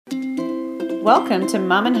Welcome to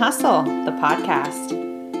Mom and Hustle, the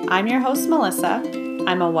podcast. I'm your host, Melissa.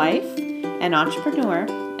 I'm a wife, an entrepreneur,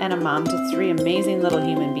 and a mom to three amazing little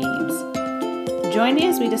human beings. Join me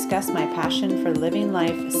as we discuss my passion for living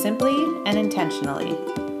life simply and intentionally,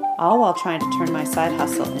 all while trying to turn my side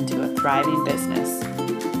hustle into a thriving business.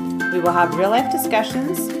 We will have real-life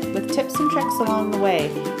discussions with tips and tricks along the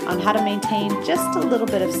way on how to maintain just a little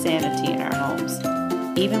bit of sanity in our homes,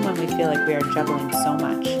 even when we feel like we are juggling so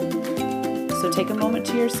much. So take a moment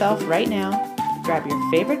to yourself right now, grab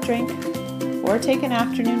your favorite drink, or take an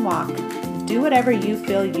afternoon walk. Do whatever you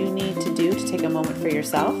feel you need to do to take a moment for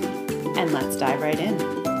yourself, and let's dive right in.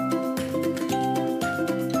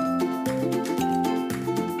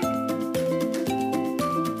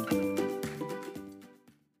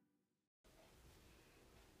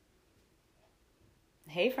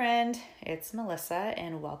 Hey friend, it's Melissa,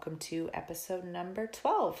 and welcome to episode number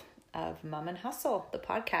 12 of Mom and Hustle, the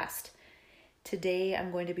podcast. Today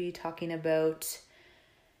I'm going to be talking about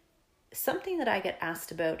something that I get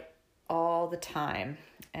asked about all the time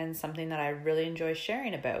and something that I really enjoy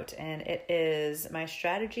sharing about, and it is my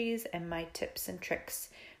strategies and my tips and tricks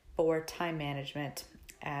for time management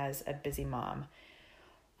as a busy mom.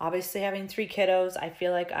 Obviously, having three kiddos, I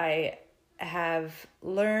feel like I have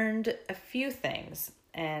learned a few things,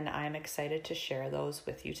 and I'm excited to share those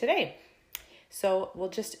with you today. So we'll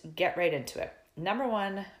just get right into it. Number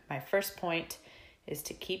one, my first point is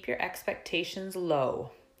to keep your expectations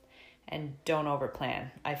low and don't overplan.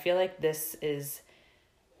 I feel like this is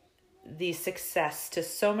the success to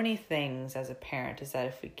so many things as a parent, is that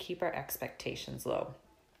if we keep our expectations low.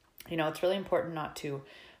 You know, it's really important not to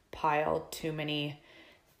pile too many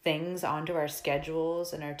things onto our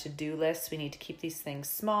schedules and our to-do lists. We need to keep these things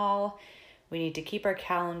small. We need to keep our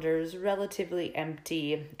calendars relatively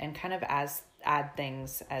empty and kind of add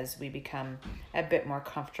things as we become a bit more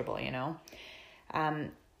comfortable, you know.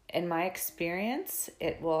 In my experience,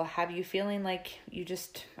 it will have you feeling like you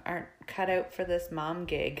just aren't cut out for this mom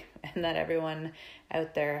gig and that everyone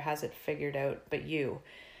out there has it figured out but you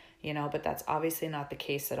know, but that's obviously not the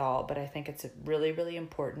case at all. But I think it's really, really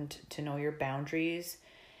important to know your boundaries,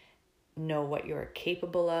 know what you're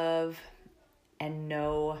capable of, and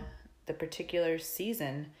know the particular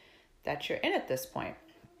season that you're in at this point.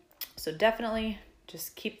 So definitely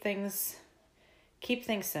just keep things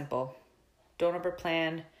simple. Don't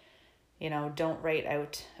overplan. You know, don't write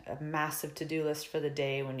out a massive to-do list for the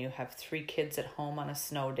day when you have three kids at home on a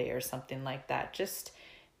snow day or something like that. Just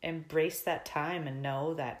embrace that time and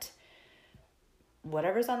know that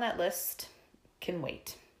whatever's on that list can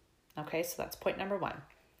wait. Okay, so that's point number one.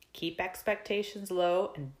 Keep expectations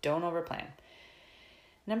low and don't overplan.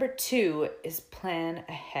 Number two is plan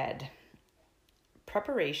ahead.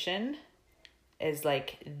 Preparation is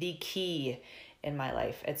like the key in my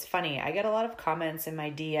life. It's funny. I get a lot of comments in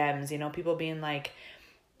my DMs, you know, people being like,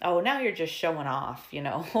 oh, now you're just showing off, you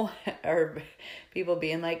know, or people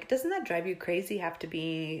being like, doesn't that drive you crazy, have to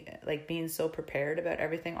be like being so prepared about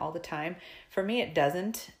everything all the time? For me, it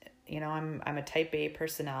doesn't. You know, I'm a type A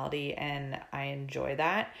personality and I enjoy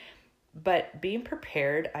that. But being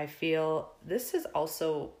prepared, I feel this has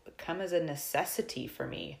also come as a necessity for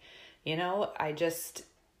me. You know,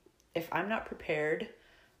 if I'm not prepared,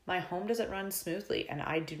 my home doesn't run smoothly, and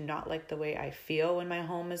I do not like the way I feel when my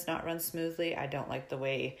home is not run smoothly. I don't like the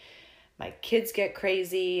way my kids get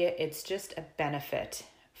crazy. It's just a benefit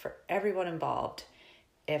for everyone involved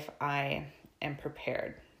if I am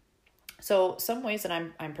prepared. So some ways that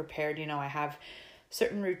I'm prepared, you know, I have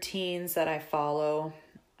certain routines that I follow.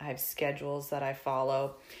 I have schedules that I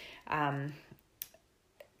follow.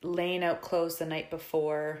 Laying out clothes the night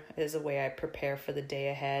before is a way I prepare for the day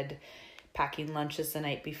ahead. Packing lunches the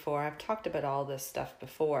night before. I've talked about all this stuff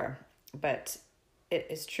before, but it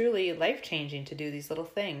is truly life-changing to do these little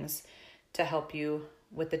things to help you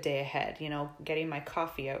with the day ahead. You know, getting my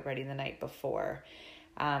coffee out ready the night before.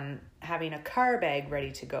 Having a car bag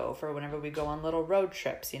ready to go for whenever we go on little road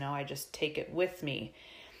trips. You know, I just take it with me.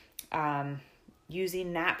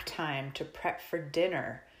 Using nap time to prep for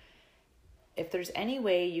dinner. If there's any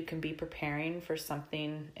way you can be preparing for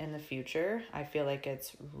something in the future, I feel like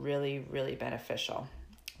it's really, really beneficial.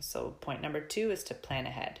 So point number two is to plan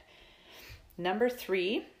ahead. Number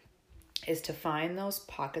three is to find those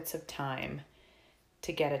pockets of time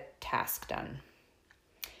to get a task done.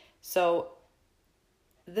 So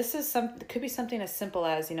this is it could be something as simple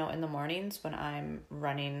as, you know, in the mornings when I'm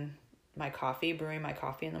brewing my coffee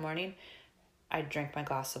in the morning, I drink my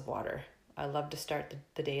glass of water. I love to start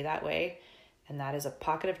the day that way. And that is a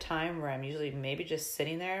pocket of time where I'm usually maybe just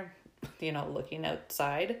sitting there, you know, looking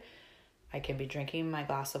outside. I can be drinking my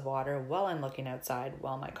glass of water while I'm looking outside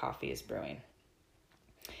while my coffee is brewing.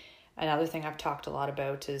 Another thing I've talked a lot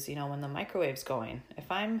about is, when the microwave's going.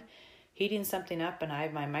 If I'm heating something up and I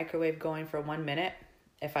have my microwave going for 1 minute,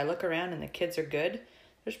 if I look around and the kids are good,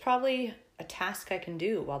 there's probably a task I can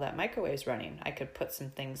do while that microwave's running. I could put some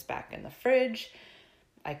things back in the fridge.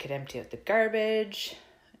 I could empty out the garbage.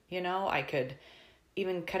 I could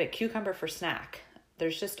even cut a cucumber for snack.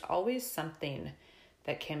 There's just always something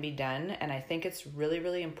that can be done. And I think it's really,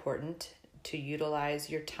 really important to utilize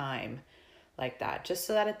your time like that, just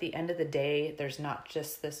so that at the end of the day, there's not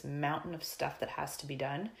just this mountain of stuff that has to be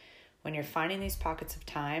done. When you're finding these pockets of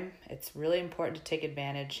time, it's really important to take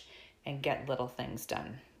advantage and get little things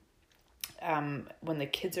done. When the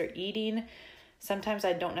kids are eating, sometimes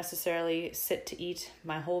I don't necessarily sit to eat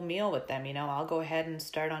my whole meal with them. I'll go ahead and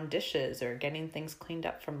start on dishes or getting things cleaned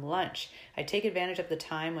up from lunch. I take advantage of the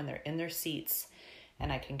time when they're in their seats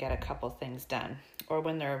and I can get a couple things done. Or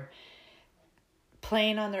when they're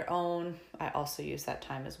playing on their own, I also use that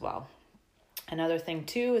time as well. Another thing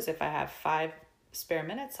too is if I have 5 spare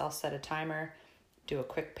minutes, I'll set a timer, do a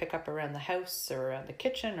quick pickup around the house or around the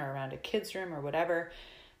kitchen or around a kid's room or whatever.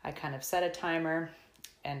 I kind of set a timer,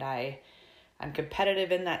 and I'm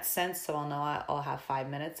competitive in that sense, so I'll know I'll have 5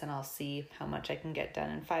 minutes and I'll see how much I can get done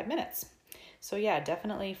in 5 minutes. So yeah,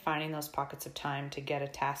 definitely finding those pockets of time to get a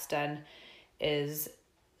task done is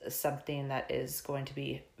something that is going to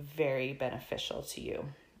be very beneficial to you.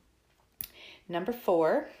 Number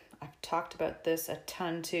 4, I've talked about this a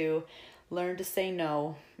ton too. Learn to say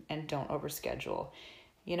no and don't overschedule.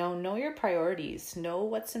 Know your priorities. Know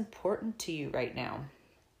what's important to you right now.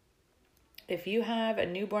 If you have a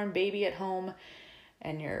newborn baby at home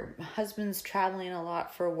and your husband's traveling a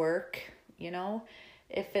lot for work,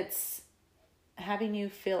 if it's having you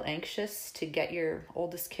feel anxious to get your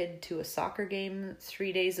oldest kid to a soccer game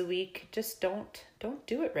 3 days a week, just don't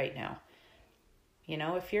do it right now.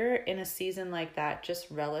 If you're in a season like that, just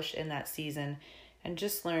relish in that season and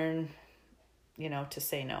just learn, to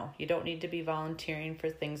say no. You don't need to be volunteering for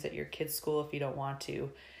things at your kid's school if you don't want to.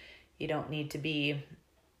 You don't need to be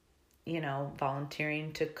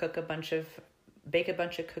volunteering to bake a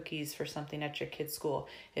bunch of cookies for something at your kid's school.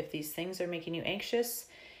 If these things are making you anxious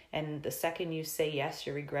and the second you say yes,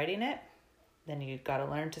 you're regretting it, then you've got to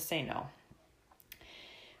learn to say no.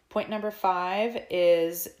 Point number 5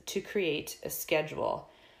 is to create a schedule.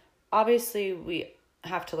 Obviously, we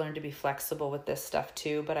have to learn to be flexible with this stuff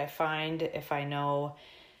too, but I find if I know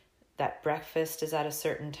that breakfast is at a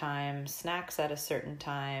certain time, snacks at a certain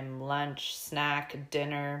time, lunch, snack,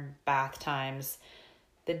 dinner, bath times,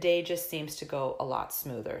 the day just seems to go a lot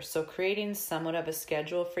smoother. So creating somewhat of a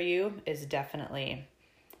schedule for you is definitely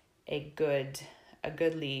a good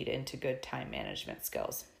lead into good time management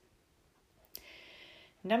skills.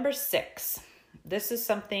 Number 6, this is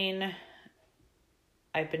something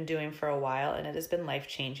I've been doing for a while and it has been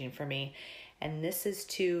life-changing for me. And this is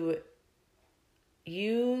to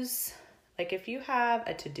use, if you have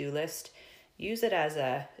a to-do list, use it as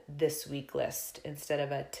a this week list instead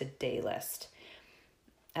of a today list.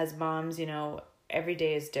 As moms, every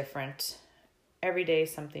day is different. Every day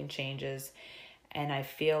something changes. And I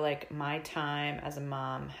feel like my time as a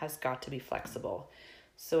mom has got to be flexible.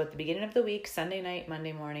 So at the beginning of the week, Sunday night,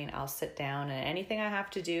 Monday morning, I'll sit down and anything I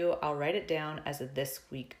have to do, I'll write it down as a this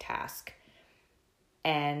week task.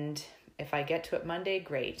 And if I get to it Monday,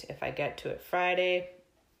 great. If I get to it Friday,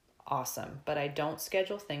 awesome. But I don't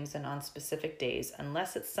schedule things in on specific days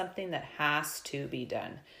unless it's something that has to be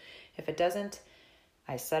done. If it doesn't,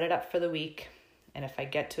 I set it up for the week. And if I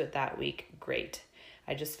get to it that week, great.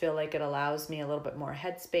 I just feel like it allows me a little bit more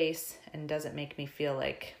headspace and doesn't make me feel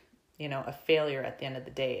like, a failure at the end of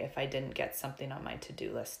the day if I didn't get something on my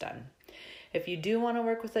to-do list done. If you do want to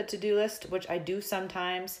work with a to-do list, which I do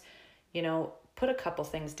sometimes, put a couple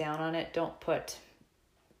things down on it. Don't put,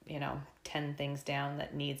 10 things down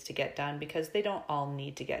that needs to get done because they don't all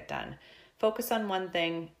need to get done. Focus on one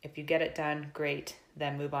thing. If you get it done, great.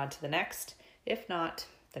 Then move on to the next. If not,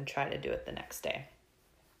 then try to do it the next day.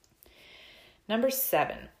 Number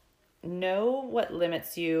 7, know what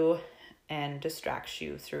limits you and distracts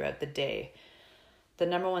you throughout the day. The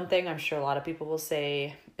number one thing I'm sure a lot of people will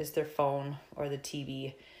say is their phone or the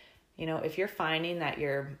TV. If you're finding that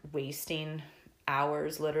you're wasting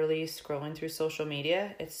hours literally scrolling through social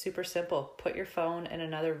media, it's super simple. Put your phone in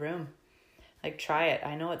another room. Try it.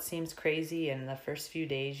 I know it seems crazy and the first few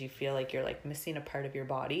days you feel like you're missing a part of your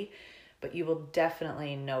body, but you will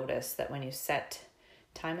definitely notice that when you set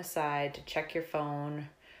time aside to check your phone,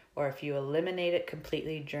 or if you eliminate it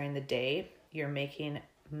completely during the day, you're making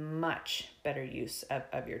much better use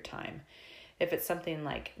of your time. If it's something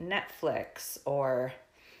like Netflix or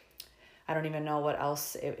I don't even know what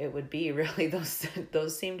else it would be really.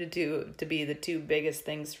 Those seem to be the two biggest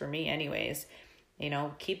things for me anyways.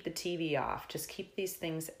 Keep the TV off. Just keep these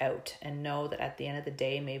things out and know that at the end of the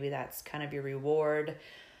day, maybe that's kind of your reward.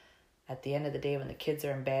 At the end of the day when the kids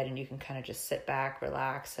are in bed and you can kind of just sit back,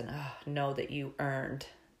 relax, and know that you earned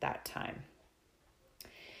that time.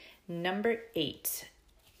 Number 8,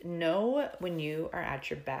 know when you are at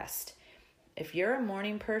your best. If you're a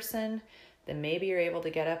morning person, then maybe you're able to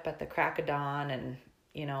get up at the crack of dawn and,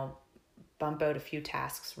 bump out a few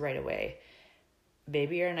tasks right away.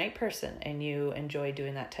 Maybe you're a night person and you enjoy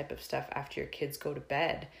doing that type of stuff after your kids go to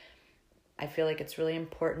bed. I feel like it's really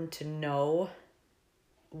important to know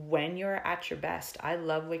when you're at your best. I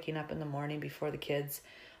love waking up in the morning before the kids.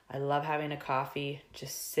 I love having a coffee,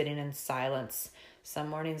 just sitting in silence. Some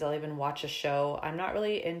mornings I'll even watch a show. I'm not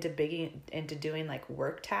really into doing like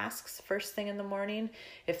work tasks first thing in the morning.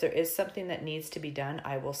 If there is something that needs to be done,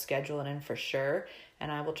 I will schedule it in for sure,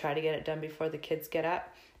 and I will try to get it done before the kids get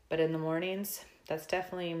up. But in the mornings, that's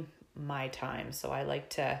definitely my time. So I like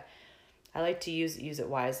to use it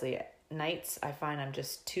wisely. At nights, I find I'm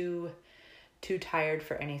just too tired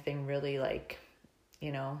for anything really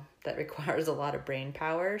that requires a lot of brain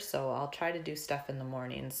power. So I'll try to do stuff in the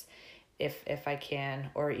mornings if I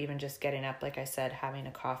can, or even just getting up, like I said, having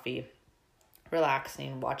a coffee,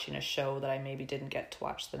 relaxing, watching a show that I maybe didn't get to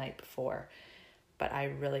watch the night before. But I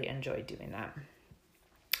really enjoy doing that.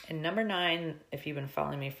 And number 9, if you've been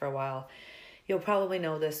following me for a while, you'll probably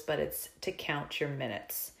know this, but it's to count your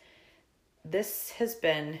minutes. This has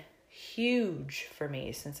been huge for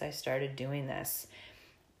me since I started doing this.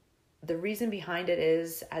 The reason behind it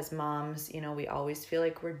is, as moms, we always feel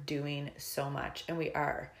like we're doing so much, and we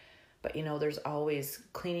are. But, there's always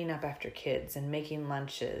cleaning up after kids and making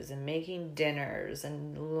lunches and making dinners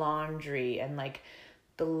and laundry, and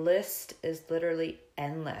the list is literally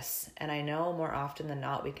endless. And I know more often than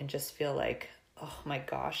not, we can just feel like, oh my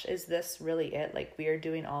gosh, is this really it? We are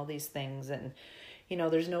doing all these things and,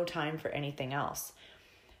 there's no time for anything else.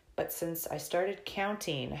 But since I started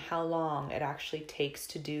counting how long it actually takes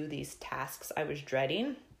to do these tasks I was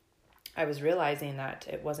dreading, I was realizing that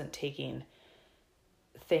it wasn't taking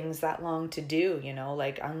things that long to do,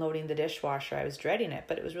 like unloading the dishwasher. I was dreading it,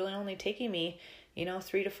 but it was really only taking me,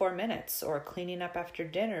 3 to 4 minutes, or cleaning up after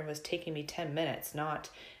dinner was taking me 10 minutes, not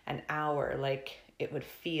an hour like it would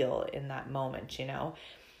feel in that moment,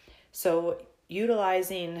 So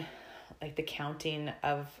utilizing the counting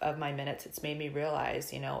of my minutes, it's made me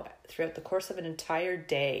realize, throughout the course of an entire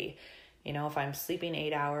day, if I'm sleeping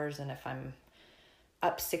 8 hours and if I'm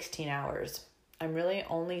up 16 hours, I'm really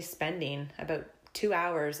only spending about 2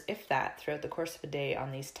 hours, if that, throughout the course of a day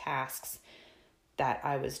on these tasks that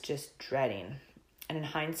I was just dreading. And in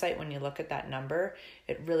hindsight, when you look at that number,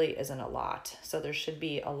 it really isn't a lot. So there should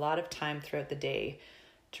be a lot of time throughout the day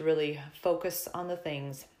to really focus on the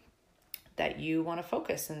things that you want to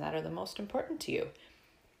focus and that are the most important to you.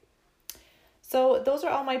 So those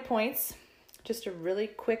are all my points. Just a really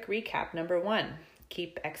quick recap. Number 1,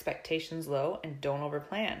 keep expectations low and don't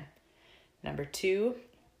overplan. Number 2,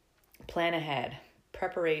 plan ahead.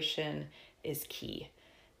 Preparation is key.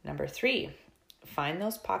 Number 3, find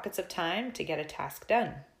those pockets of time to get a task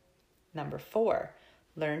done. Number 4,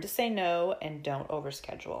 learn to say no and don't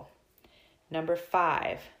overschedule. Number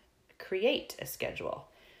 5, create a schedule.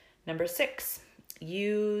 Number 6,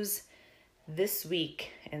 use this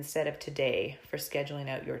week instead of today for scheduling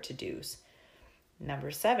out your to-dos.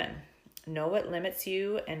 Number 7, know what limits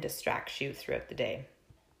you and distracts you throughout the day.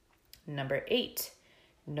 Number 8,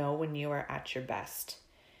 know when you are at your best.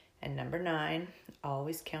 And number 9,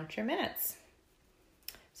 always count your minutes.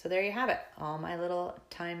 So there you have it, all my little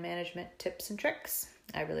time management tips and tricks.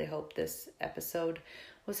 I really hope this episode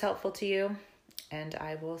was helpful to you, and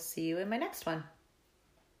I will see you in my next one.